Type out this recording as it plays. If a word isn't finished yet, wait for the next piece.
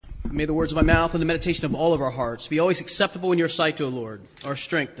May the words of my mouth and the meditation of all of our hearts be always acceptable in your sight, O Lord, our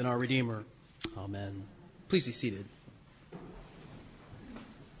strength and our Redeemer. Amen. Please be seated.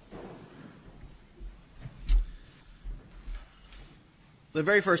 The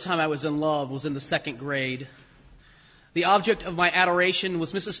very first time I was in love was in the second grade. The object of my adoration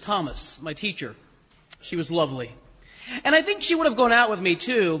was Mrs. Thomas, my teacher. She was lovely. And I think she would have gone out with me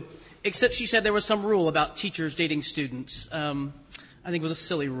too, except she said there was some rule about teachers dating students. I think it was a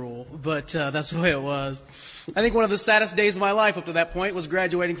silly rule, but that's the way it was. I think one of the saddest days of my life up to that point was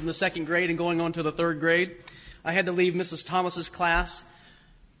graduating from the second grade and going on to the third grade. I had to leave Mrs. Thomas's class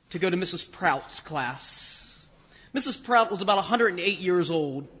to go to Mrs. Prout's class. Mrs. Prout was about 108 years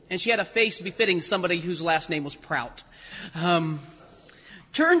old, and she had a face befitting somebody whose last name was Prout.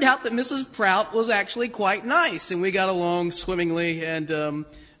 Turned out that Mrs. Prout was actually quite nice, and we got along swimmingly, and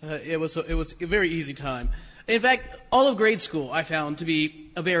it was a very easy time. In fact, all of grade school I found to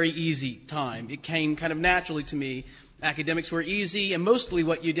be a very easy time. It came kind of naturally to me. Academics were easy, and mostly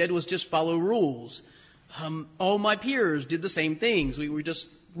what you did was just follow rules. All my peers did the same things. We were just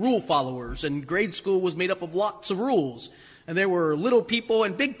rule followers, and grade school was made up of lots of rules. And there were little people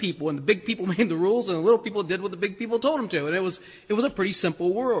and big people, and the big people made the rules, and the little people did what the big people told them to. And it was a pretty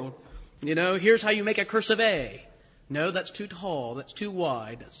simple world. You know, here's how you make a cursive A. No, that's too tall, that's too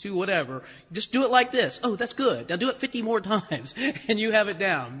wide, that's too whatever. Just do it like this. Oh, that's good. Now do it 50 more times, and you have it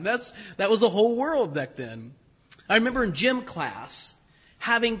down. That was the whole world back then. I remember in gym class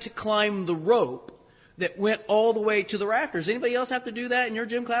having to climb the rope that went all the way to the rafters. Anybody else have to do that in your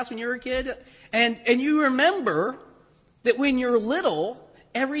gym class when you were a kid? And you remember that when you're little,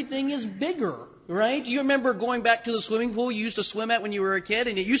 everything is bigger, right? You remember going back to the swimming pool you used to swim at when you were a kid,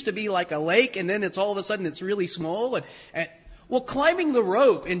 and it used to be like a lake, and then it's all of a sudden it's really small. Well, climbing the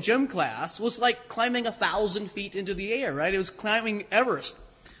rope in gym class was like climbing 1,000 feet into the air, right? It was climbing Everest,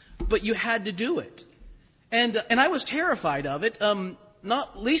 but you had to do it. And I was terrified of it,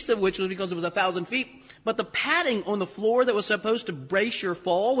 not least of which was because it was 1,000 feet. But the padding on the floor that was supposed to brace your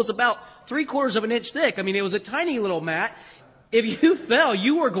fall was about 3/4 of an inch thick. I mean, it was a tiny little mat. If you fell,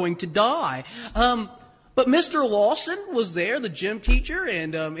 you were going to die. But Mr. Lawson was there, the gym teacher,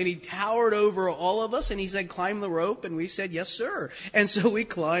 and he towered over all of us, and he said, climb the rope, and we said, yes, sir. And so we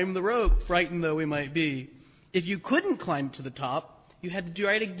climbed the rope, frightened though we might be. If you couldn't climb to the top, you had to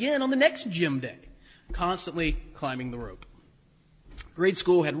try it again on the next gym day, constantly climbing the rope. Grade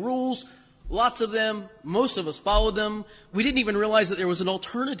school had rules. Lots of them. Most of us followed them. We didn't even realize that there was an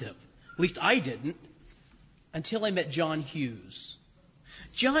alternative. At least I didn't. Until I met John Hughes.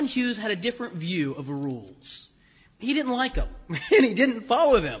 John Hughes had a different view of the rules. He didn't like them. And he didn't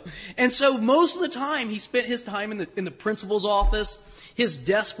follow them. And so most of the time he spent his time in the principal's office. His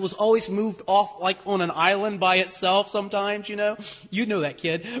desk was always moved off like on an island by itself sometimes, you know. You know that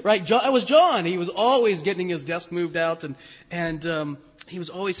kid, right? It was John. He was always getting his desk moved out and he was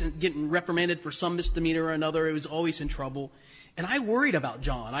always getting reprimanded for some misdemeanor or another. He was always in trouble. And I worried about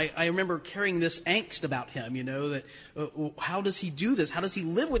John. I remember carrying this angst about him, you know, that how does he do this? How does he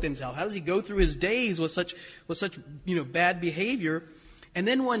live with himself? How does he go through his days with such bad behavior? And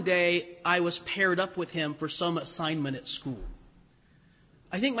then one day I was paired up with him for some assignment at school.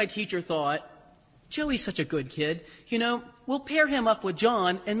 I think my teacher thought, Joey's such a good kid. You know, we'll pair him up with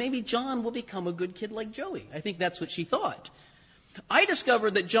John, and maybe John will become a good kid like Joey. I think that's what she thought. I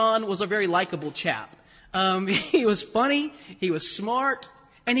discovered that John was a very likable chap. He was funny, he was smart,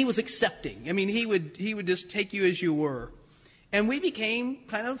 and he was accepting. I mean, he would just take you as you were. And we became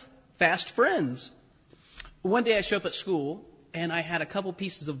kind of fast friends. One day I show up at school, and I had a couple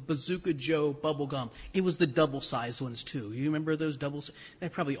pieces of Bazooka Joe bubble gum. It was the double-sized ones, too. You remember those they're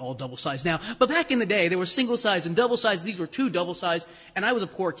probably all double-sized now. But back in the day, there were single-sized and double-sized. These were two double-sized. And I was a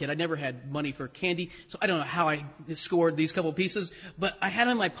poor kid. I never had money for candy. So I don't know how I scored these couple pieces. But I had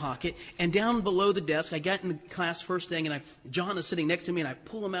them in my pocket. And down below the desk, I got in the class first thing. And John is sitting next to me. And I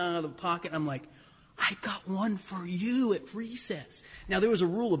pull them out of the pocket. And I'm like, I got one for you at recess. Now, there was a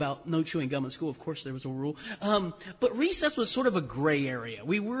rule about no chewing gum in school. Of course, there was a rule. But recess was sort of a gray area.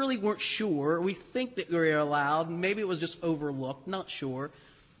 We really weren't sure. We think that we were allowed. Maybe it was just overlooked. Not sure.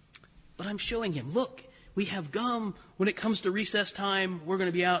 But I'm showing him, look, we have gum. When it comes to recess time, we're going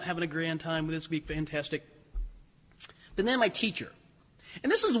to be out having a grand time. This will be fantastic. But then my teacher.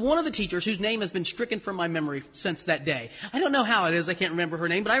 And this is one of the teachers whose name has been stricken from my memory since that day. I don't know how it is. I can't remember her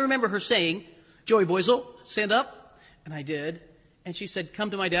name. But I remember her saying, Joey Boisel, stand up. And I did. And she said,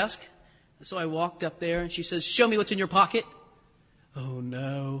 come to my desk. So I walked up there and she says, show me what's in your pocket. Oh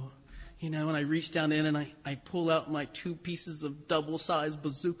no. And I reach down in and I pull out my 2 pieces of double-sized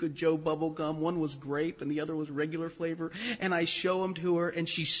Bazooka Joe bubble gum. One was grape and the other was regular flavor. And I show them to her and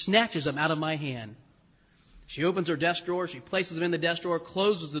she snatches them out of my hand. She opens her desk drawer, she places them in the desk drawer,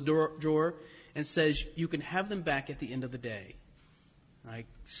 closes the drawer, and says, "You can have them back at the end of the day." I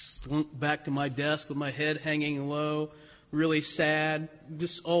slunk back to my desk with my head hanging low, really sad,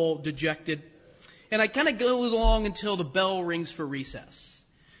 just all dejected. And I kind of go along until the bell rings for recess.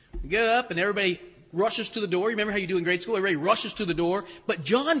 I get up and everybody rushes to the door. You remember how you do in grade school? Everybody rushes to the door. But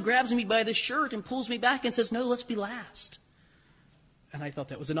John grabs me by the shirt and pulls me back and says, "No, let's be last." And I thought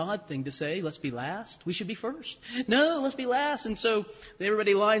that was an odd thing to say. Let's be last. We should be first. No, let's be last. And so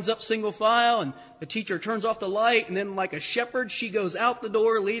everybody lines up single file and the teacher turns off the light. And then like a shepherd, she goes out the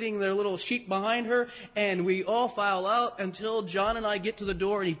door leading their little sheep behind her. And we all file out until John and I get to the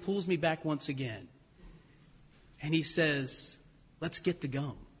door and he pulls me back once again. And he says, "Let's get the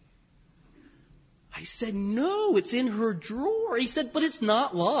gum." I said, "No, it's in her drawer." He said, "But it's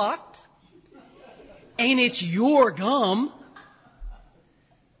not locked. And it's your gum."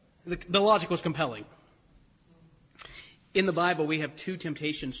 The logic was compelling. In the Bible, we have 2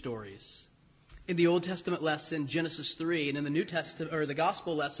 temptation stories. In the Old Testament lesson, Genesis 3, and in the New Testament, or the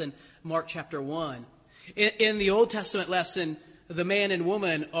Gospel lesson, Mark chapter 1. In the Old Testament lesson, the man and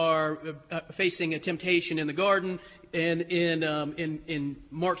woman are facing a temptation in the garden. And in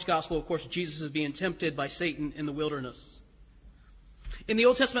Mark's Gospel, of course, Jesus is being tempted by Satan in the wilderness. In the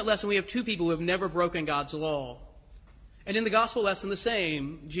Old Testament lesson, we have 2 people who have never broken God's law. And in the Gospel lesson, the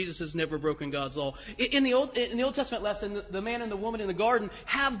same. Jesus has never broken God's law. In the Old Testament lesson, the man and the woman in the garden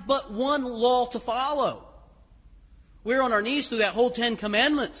have but one law to follow. We're on our knees through that whole 10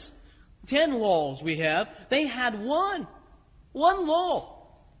 commandments. 10 laws we have. They had one law.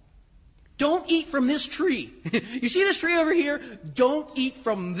 Don't eat from this tree. You see this tree over here? Don't eat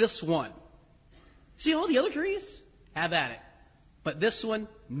from this one. See all the other trees? Have at it. But this one,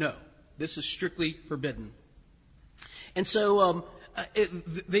 no. This is strictly forbidden. And so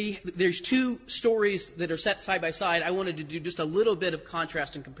there's 2 stories that are set side by side. I wanted to do just a little bit of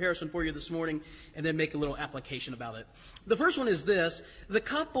contrast and comparison for you this morning and then make a little application about it. The first one is this. The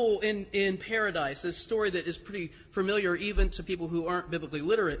couple in paradise, this story that is pretty familiar even to people who aren't biblically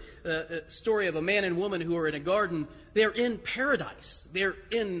literate, a story of a man and woman who are in a garden. They're in paradise. They're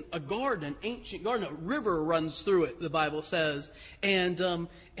in a garden, an ancient garden. A river runs through it, the Bible says. And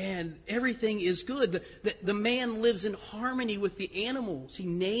everything is good. The man lives in harmony with the animals. He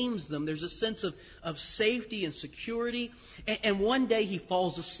names them. There's a sense of safety and security. And one day he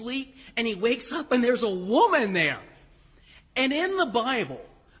falls asleep and he wakes up and there's a woman there. And in the Bible,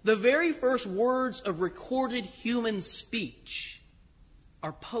 the very first words of recorded human speech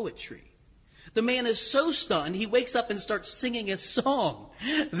are poetry. The man is so stunned, he wakes up and starts singing a song.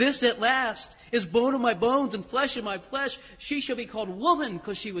 "This at last is bone of my bones and flesh of my flesh. She shall be called woman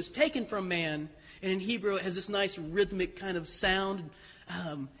because she was taken from man." And in Hebrew, it has this nice rhythmic kind of sound.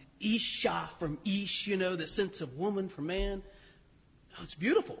 Isha from ish, the sense of woman from man. Oh, it's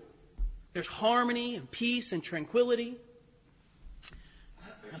beautiful. There's harmony and peace and tranquility.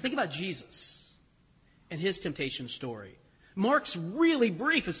 Now think about Jesus and his temptation story. Mark's really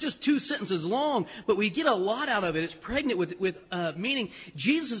brief. It's just 2 sentences long, but we get a lot out of it. It's pregnant with meaning.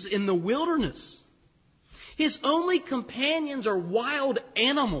 Jesus in the wilderness. His only companions are wild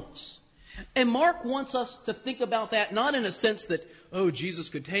animals. And Mark wants us to think about that not in a sense that, Jesus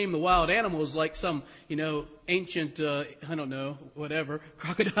could tame the wild animals like some, ancient,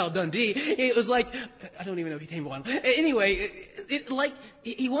 Crocodile Dundee. It was like, I don't even know if he tamed one. Anyway,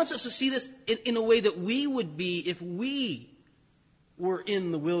 he wants us to see this in a way that we would be if we were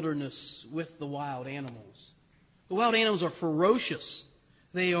in the wilderness with the wild animals. The wild animals are ferocious.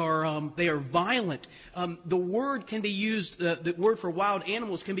 They are violent. The word can be used. The word for wild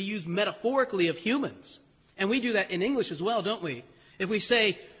animals can be used metaphorically of humans, and we do that in English as well, don't we? If we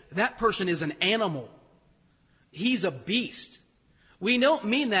say that person is an animal, he's a beast, we don't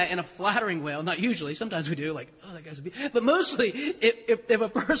mean that in a flattering way. Well, not usually. Sometimes we do, like, that guy's a beast. But mostly, if a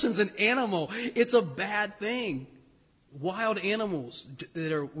person's an animal, it's a bad thing. Wild animals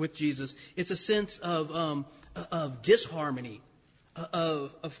that are with Jesus, it's a sense of disharmony.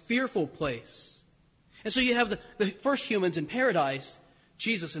 A fearful place. And so you have the first humans in paradise,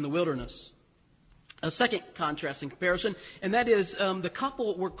 Jesus in the wilderness. A second contrast and comparison, and that is the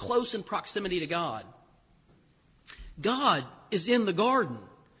couple were close in proximity to God. God is in the garden.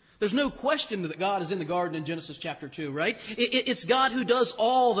 There's no question that God is in the garden in Genesis chapter 2, right? It's God who does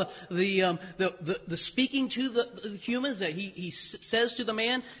all the speaking to the humans. That he says to the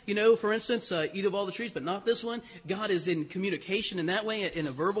man, for instance, eat of all the trees, but not this one. God is in communication in that way, in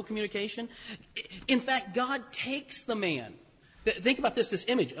a verbal communication. In fact, God takes the man. Think about this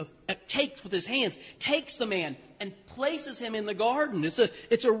image of takes with his hands, takes the man and places him in the garden.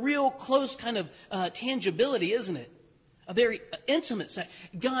 It's a real close kind of tangibility, isn't it? A very intimate set.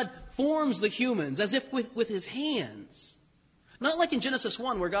 God forms the humans as if with his hands. Not like in Genesis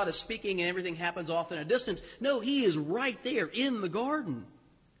 1 where God is speaking and everything happens off in a distance. No, he is right there in the garden.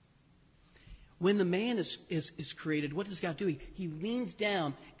 When the man is created, what does God do? He leans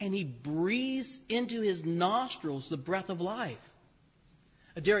down and he breathes into his nostrils the breath of life.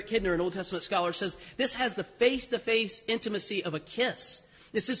 Derek Kidner, an Old Testament scholar, says this has the face-to-face intimacy of a kiss.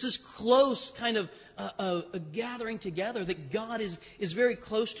 This is this close kind of a gathering together that God is very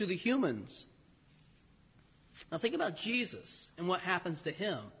close to the humans. Now think about Jesus and what happens to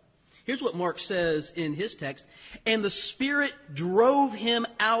him. Here's what Mark says in his text. And the Spirit drove him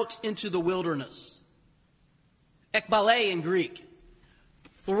out into the wilderness. Ekbale in Greek.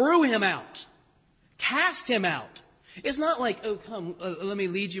 Threw him out. Cast him out. It's not like, oh, come, let me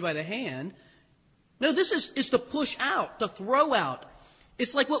lead you by the hand. No, this is to push out, to throw out.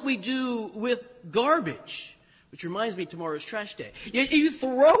 It's like what we do with garbage, which reminds me tomorrow's trash day. You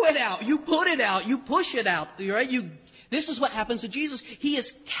throw it out, you put it out, you push it out, right? This is what happens to Jesus. He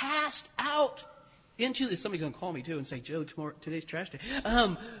is cast out into this. Somebody's going to call me too and say, Joe, today's trash day.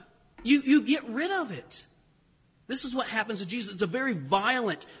 You get rid of it. This is what happens to Jesus. It's a very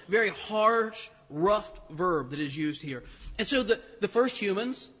violent, very harsh, rough verb that is used here. And so the first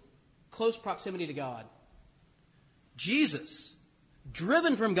humans, close proximity to God. Jesus,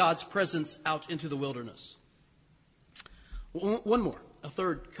 driven from God's presence out into the wilderness. One more, a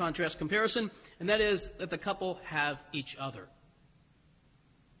third contrast comparison, and that is that the couple have each other.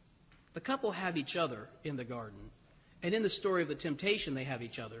 The couple have each other in the garden. And in the story of the temptation, they have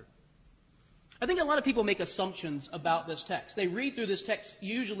each other. I think a lot of people make assumptions about this text. They read through this text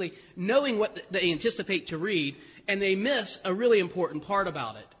usually knowing what they anticipate to read, and they miss a really important part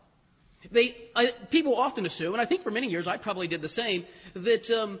about it. People often assume, and I think for many years I probably did the same,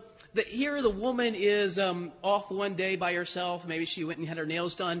 that here the woman is off one day by herself. Maybe she went and had her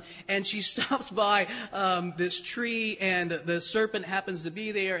nails done, and she stops by this tree, and the serpent happens to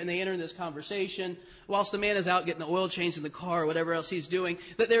be there, and they enter this conversation whilst the man is out getting the oil changed in the car or whatever else he's doing,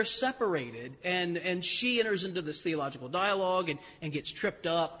 that they're separated, and she enters into this theological dialogue and gets tripped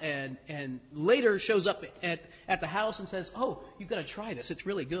up and later shows up at the house and says, oh, you've got to try this. It's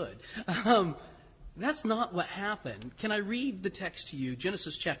really good. That's not what happened. Can I read the text to you?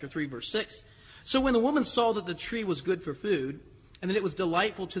 Genesis chapter 3, verse 6. So when the woman saw that the tree was good for food, and that it was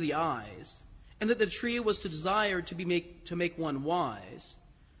delightful to the eyes, and that the tree was to desire to make one wise,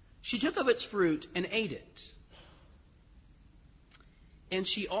 she took of its fruit and ate it. And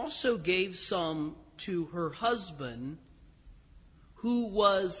she also gave some to her husband who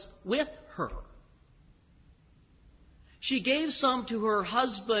was with her. She gave some to her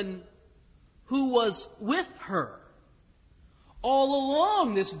husband who was with her. All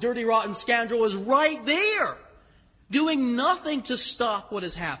along, this dirty, rotten scoundrel is right there, doing nothing to stop what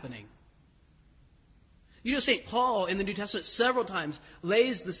is happening. You know, St. Paul in the New Testament several times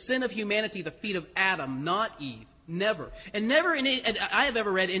lays the sin of humanity at the feet of Adam, not Eve. Never. And never and I have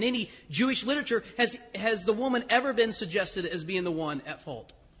ever read in any Jewish literature has the woman ever been suggested as being the one at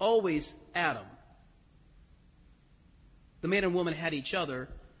fault. Always Adam. The man and woman had each other.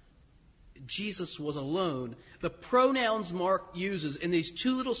 Jesus was alone. The pronouns Mark uses in these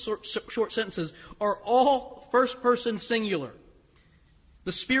two little short sentences are all first person singular.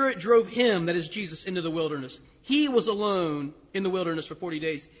 The Spirit drove him, that is Jesus, into the wilderness. He was alone in the wilderness for 40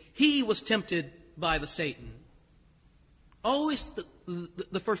 days. He was tempted by the Satan. Always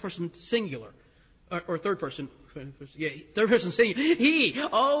the first person singular, or third person. Yeah, third person singular. He,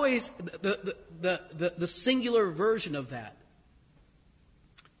 always the singular version of that.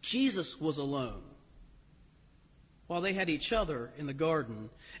 Jesus was alone while they had each other in the garden.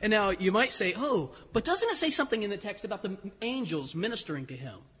 And now you might say, oh, but doesn't it say something in the text about the angels ministering to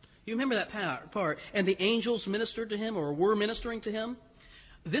him? You remember that part? And the angels ministered to him or were ministering to him?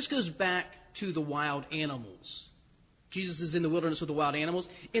 This goes back to the wild animals. Jesus is in the wilderness with the wild animals.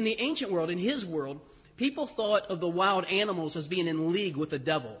 In the ancient world, in his world, people thought of the wild animals as being in league with the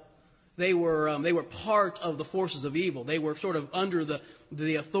devil. They were part of the forces of evil. They were sort of under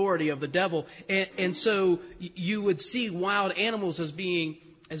the authority of the devil, and so you would see wild animals as being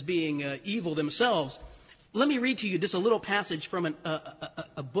evil themselves. Let me read to you just a little passage from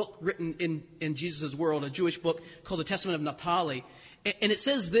a book written in Jesus' world, a Jewish book called the Testament of Naphtali. And it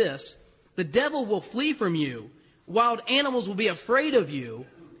says this: the devil will flee from you, wild animals will be afraid of you,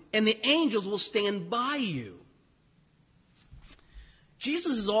 and the angels will stand by you.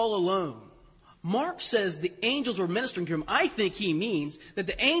 Jesus is all alone. Mark says the angels were ministering to him. I think he means that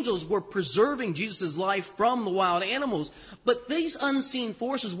the angels were preserving Jesus' life from the wild animals, but these unseen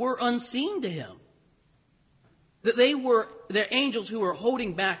forces were unseen to him. That they're angels who were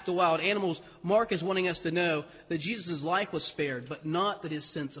holding back the wild animals. Mark is wanting us to know that Jesus' life was spared, but not that his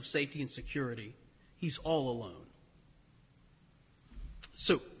sense of safety and security. He's all alone.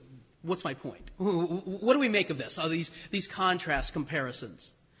 So, what's my point? What do we make of this? These contrast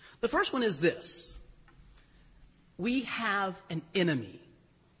comparisons. The first one is this: we have an enemy.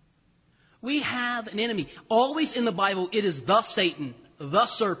 We have an enemy. Always in the Bible, it is the Satan, the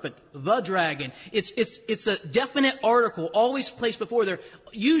serpent, the dragon. It's a definite article always placed before there,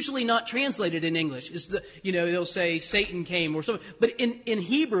 usually not translated in English. It's they'll say Satan came or something. But in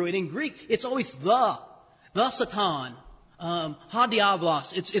Hebrew and in Greek, it's always the Satan, ha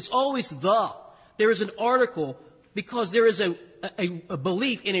diablos. It's always the. There is an article because there is a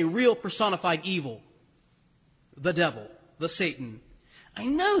belief in a real personified evil. The devil, the Satan. I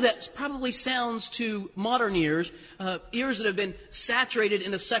know that probably sounds to modern ears that have been saturated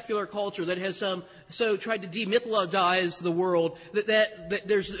in a secular culture that has so tried to demythologize the world, that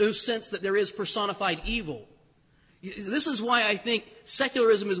there's no sense that there is personified evil. This is why I think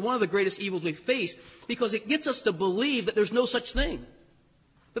secularism is one of the greatest evils we face, because it gets us to believe that there's no such thing.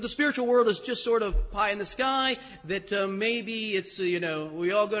 That the spiritual world is just sort of pie in the sky, that maybe it's,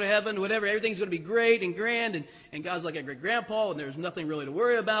 we all go to heaven, whatever, everything's going to be great and grand, and God's like a great grandpa, and there's nothing really to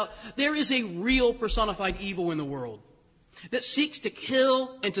worry about. There is a real personified evil in the world that seeks to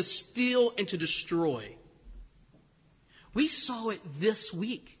kill and to steal and to destroy. We saw it this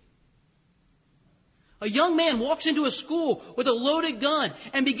week. A young man walks into a school with a loaded gun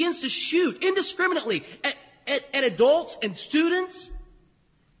and begins to shoot indiscriminately at adults and students.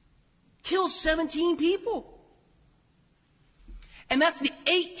 Kills 17 people. And that's the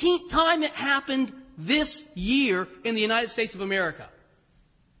 18th time it happened this year in the United States of America.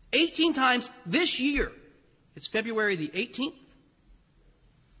 18 times this year. It's February the 18th.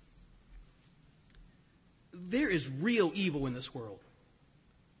 There is real evil in this world.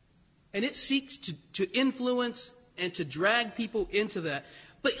 And it seeks to influence and to drag people into that.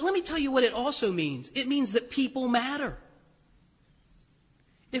 But let me tell you what it also means. It means that people matter.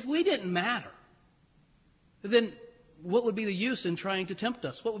 If we didn't matter, then what would be the use in trying to tempt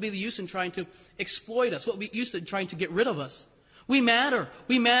us? What would be the use in trying to exploit us? What would be the use in trying to get rid of us? We matter.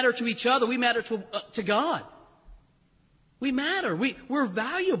 We matter to each other. We matter to God. We matter. We're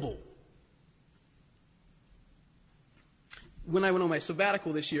valuable. When I went on my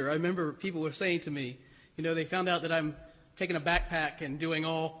sabbatical this year, I remember people were saying to me, they found out that I'm taking a backpack and doing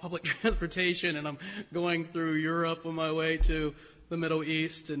all public transportation, and I'm going through Europe on my way to the Middle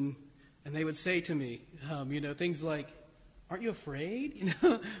East, and they would say to me, things like, aren't you afraid?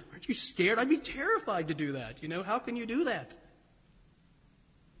 Aren't you scared? I'd be terrified to do that. How can you do that?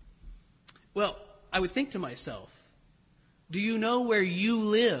 Well, I would think to myself, do you know where you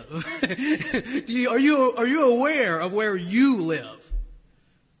live? Are you aware of where you live?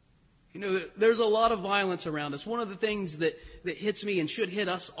 There's a lot of violence around us. One of the things that hits me and should hit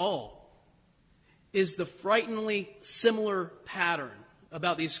us all is the frighteningly similar pattern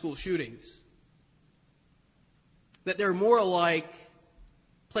about these school shootings. That they're more like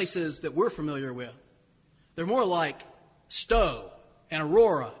places that we're familiar with. They're more like Stowe and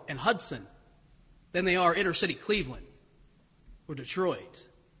Aurora and Hudson than they are inner city Cleveland or Detroit.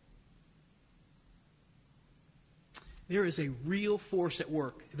 There is a real force at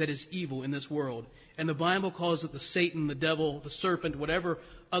work that is evil in this world. And the Bible calls it the Satan, the devil, the serpent, whatever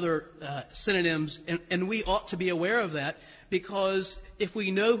other synonyms. And we ought to be aware of that, because if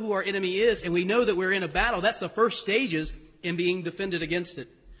we know who our enemy is and we know that we're in a battle, that's the first stages in being defended against it.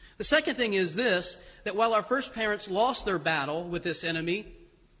 The second thing is this, that while our first parents lost their battle with this enemy,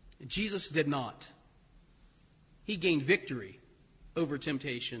 Jesus did not. He gained victory over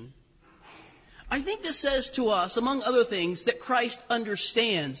temptation. I think this says to us, among other things, that Christ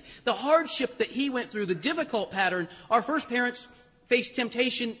understands the hardship that he went through, the difficult pattern. Our first parents faced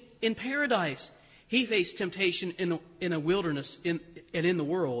temptation in paradise. He faced temptation in a wilderness and in the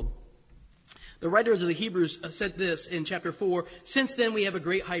world. The writers of the Hebrews said this in chapter 4, "Since then we have a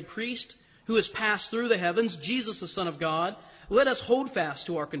great high priest who has passed through the heavens, Jesus the Son of God. Let us hold fast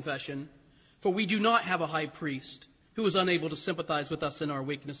to our confession, for we do not have a high priest who is unable to sympathize with us in our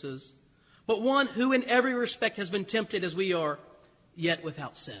weaknesses, but one who in every respect has been tempted as we are, yet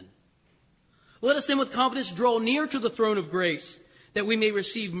without sin. Let us then with confidence draw near to the throne of grace, that we may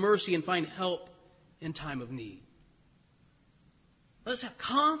receive mercy and find help in time of need. Let us have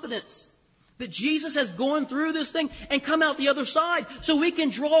confidence that Jesus has gone through this thing and come out the other side so we can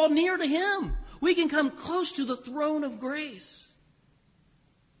draw near to Him. We can come close to the throne of grace.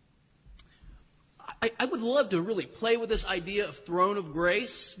 I would love to really play with this idea of throne of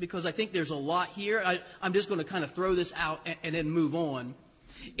grace because I think there's a lot here. I'm just going to kind of throw this out and then move on.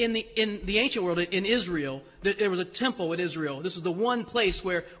 In the ancient world, in Israel, there was a temple in Israel. This was the one place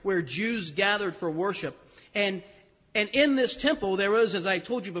where Jews gathered for worship. And in this temple, there was, as I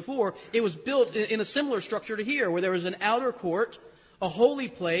told you before, it was built in a similar structure to here, where there was an outer court, a holy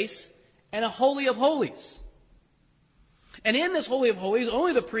place, and a holy of holies. And in this holy of holies,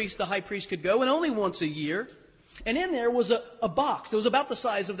 only the high priest could go, and only once a year. And in there was a box that was about the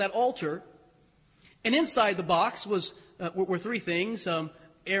size of that altar. And inside the box were three things: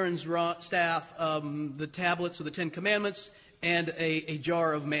 Aaron's staff, the tablets of the Ten Commandments, and a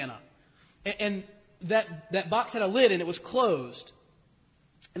jar of manna. And that box had a lid, and it was closed.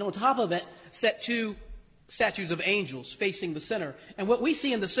 And on top of it sat two statues of angels facing the center. And what we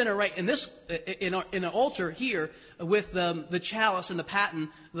see in the center, right in this, in an altar here, with the chalice and the paten,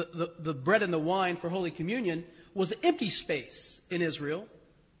 the bread and the wine for Holy Communion, was an empty space in Israel.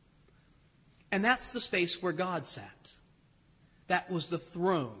 And that's the space where God sat. That was the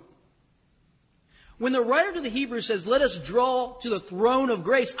throne. When the writer to the Hebrews says, let us draw to the throne of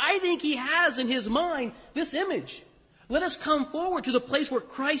grace, I think he has in his mind this image. Let us come forward to the place where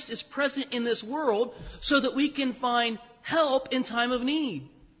Christ is present in this world so that we can find help in time of need.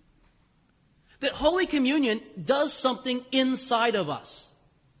 That Holy Communion does something inside of us.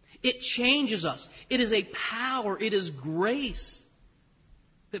 It changes us. It is a power. It is grace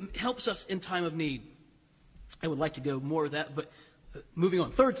that helps us in time of need. I would like to go more of that, but moving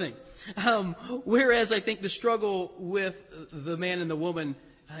on. Third thing. Whereas I think the struggle with the man and the woman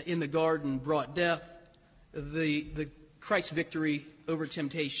in the garden brought death, the Christ's victory over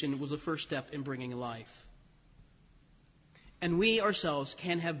temptation was the first step in bringing life. And we ourselves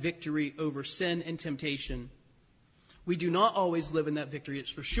can have victory over sin and temptation. We do not always live in that victory,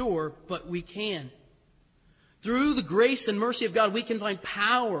 it's for sure, but we can. Through the grace and mercy of God, we can find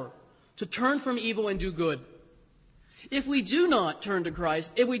power to turn from evil and do good. If we do not turn to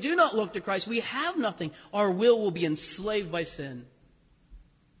Christ, if we do not look to Christ, we have nothing. Our will be enslaved by sin.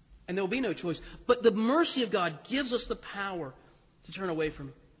 And there will be no choice. But the mercy of God gives us the power to turn away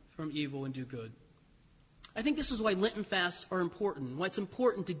from evil and do good. I think this is why Lenten fasts are important, why it's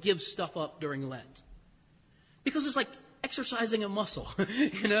important to give stuff up during Lent. Because it's like exercising a muscle,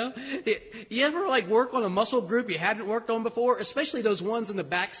 you know? You ever work on a muscle group you hadn't worked on before? Especially those ones in the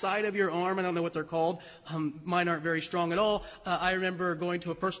backside of your arm. I don't know what they're called. Mine aren't very strong at all. I remember going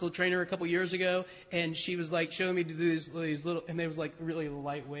to a personal trainer a couple years ago, and she was showing me to do these little, and they was really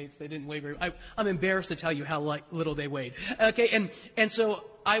light weights. They didn't weigh very. I'm embarrassed to tell you how little they weighed. Okay, and so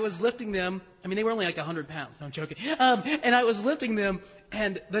I was lifting them. I mean, they were only 100 pounds. No, I'm joking. And I was lifting them,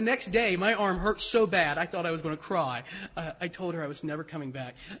 and the next day, my arm hurt so bad, I thought I was going to cry. I told her I was never coming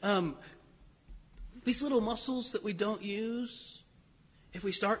back. These little muscles that we don't use, if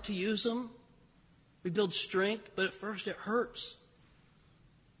we start to use them, we build strength, but at first it hurts.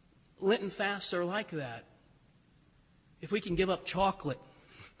 Lenten fasts are like that. If we can give up chocolate,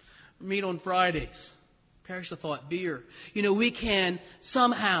 meat on Fridays, perish the thought, beer, we can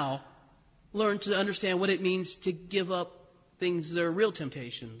somehow learn to understand what it means to give up things that are real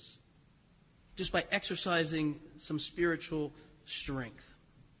temptations just by exercising some spiritual strength.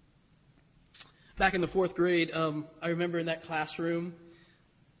 Back in the 4th grade, I remember in that classroom,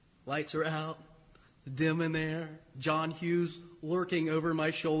 lights are out, dim in there, John Hughes lurking over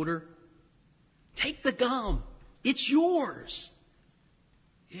my shoulder. Take the gum. It's yours.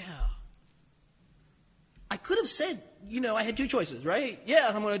 Yeah. I could have said, I had two choices, right? Yeah,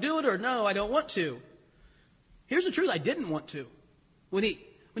 I'm going to do it, or no, I don't want to. Here's the truth, I didn't want to. When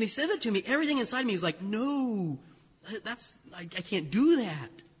he said that to me, everything inside me was like, no, I can't do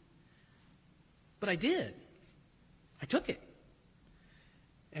that. But I did. I took it.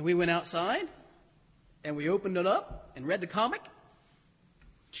 And we went outside, and we opened it up and read the comic,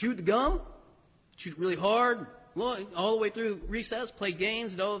 chewed the gum, chewed it really hard, all the way through recess, played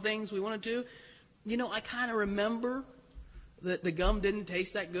games and all the things we wanted to. I kind of remember that the gum didn't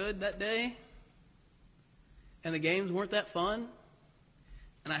taste that good that day. And the games weren't that fun.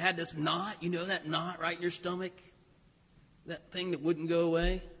 And I had this knot, that knot right in your stomach. That thing that wouldn't go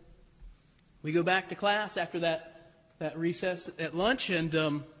away. We go back to class after that recess at lunch,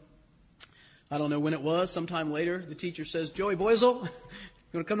 and I don't know when it was. Sometime later, the teacher says, Joey Boisel, you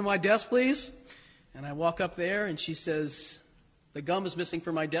want to come to my desk, please? And I walk up there, and she says, the gum is missing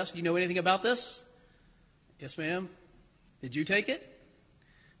from my desk. Do you know anything about this? Yes, ma'am. Did you take it?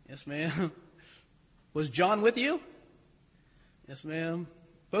 Yes, ma'am. Was John with you? Yes, ma'am.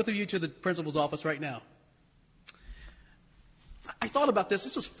 Both of you to the principal's office right now. I thought about this.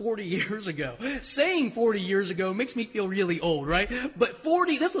 This was 40 years ago. Saying 40 years ago makes me feel really old, right? But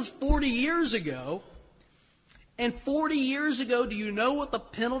this was 40 years ago. And 40 years ago, do you know what the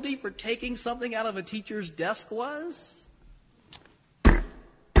penalty for taking something out of a teacher's desk was?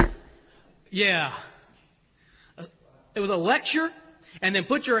 Yeah. It was a lecture, and then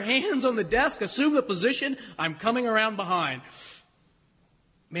put your hands on the desk, assume the position, I'm coming around behind.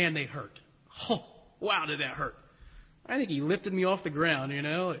 Man, they hurt. Oh, wow, did that hurt. I think he lifted me off the ground,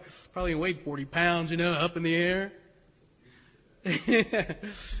 Probably weighed 40 pounds, up in the air.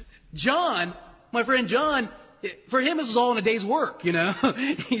 John, my friend John, for him this was all in a day's work,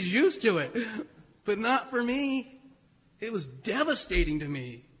 He's used to it. But not for me. It was devastating to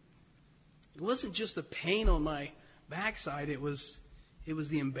me. It wasn't just the pain on my backside. It was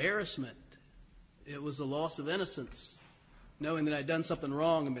the embarrassment. It was the loss of innocence. Knowing that I'd done something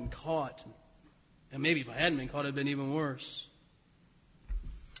wrong and been caught. And maybe if I hadn't been caught, it'd been even worse.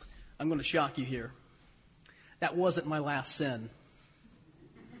 I'm going to shock you here. That wasn't my last sin.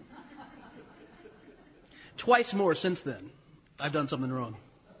 Twice more since then, I've done something wrong.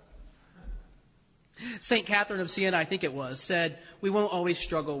 St. Catherine of Siena, I think it was, said, we won't always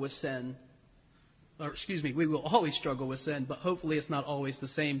struggle with sin. We will always struggle with sin, but hopefully it's not always the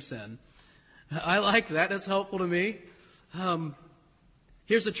same sin. I like that. That's helpful to me.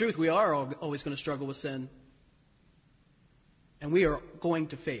 Here's the truth. We are always going to struggle with sin. And we are going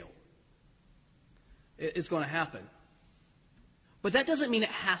to fail. It's going to happen. But that doesn't mean it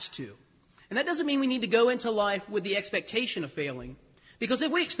has to. And that doesn't mean we need to go into life with the expectation of failing. Because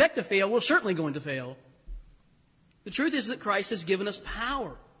if we expect to fail, we're certainly going to fail. The truth is that Christ has given us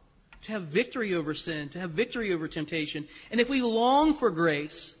power to have victory over sin, to have victory over temptation. And if we long for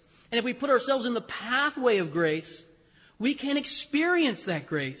grace, and if we put ourselves in the pathway of grace, we can experience that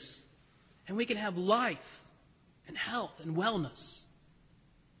grace. And we can have life and health and wellness.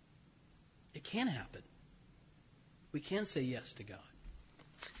 It can happen. We can say yes to God.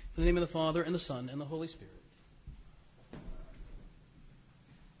 In the name of the Father, and the Son, and the Holy Spirit.